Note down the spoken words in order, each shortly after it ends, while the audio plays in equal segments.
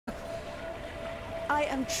I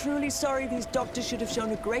am truly sorry. These doctors should have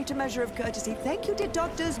shown a greater measure of courtesy. Thank you, dear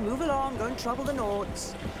doctors. Move along. Don't trouble the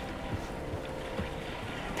Nords.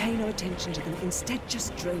 Pay no attention to them. Instead,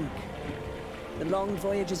 just drink. The long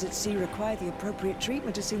voyages at sea require the appropriate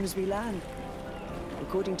treatment as soon as we land.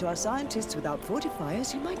 According to our scientists, without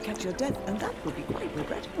fortifiers, you might catch your death, and that would be quite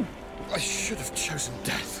regrettable. I should have chosen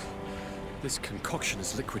death. This concoction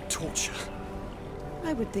is liquid torture.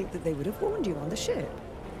 I would think that they would have warned you on the ship.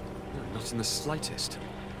 No, not in the slightest.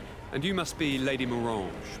 And you must be Lady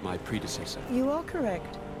Morange, my predecessor. You are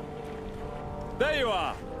correct. There you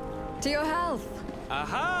are! To your health!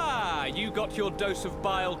 Aha! You got your dose of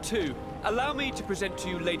bile too. Allow me to present to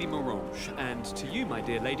you Lady Morange, and to you, my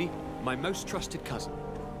dear lady, my most trusted cousin.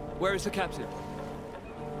 Where is the captain?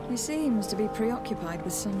 He seems to be preoccupied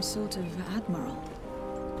with some sort of admiral.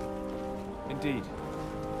 Indeed.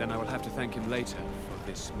 Then I will have to thank him later for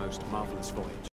this most marvelous voyage.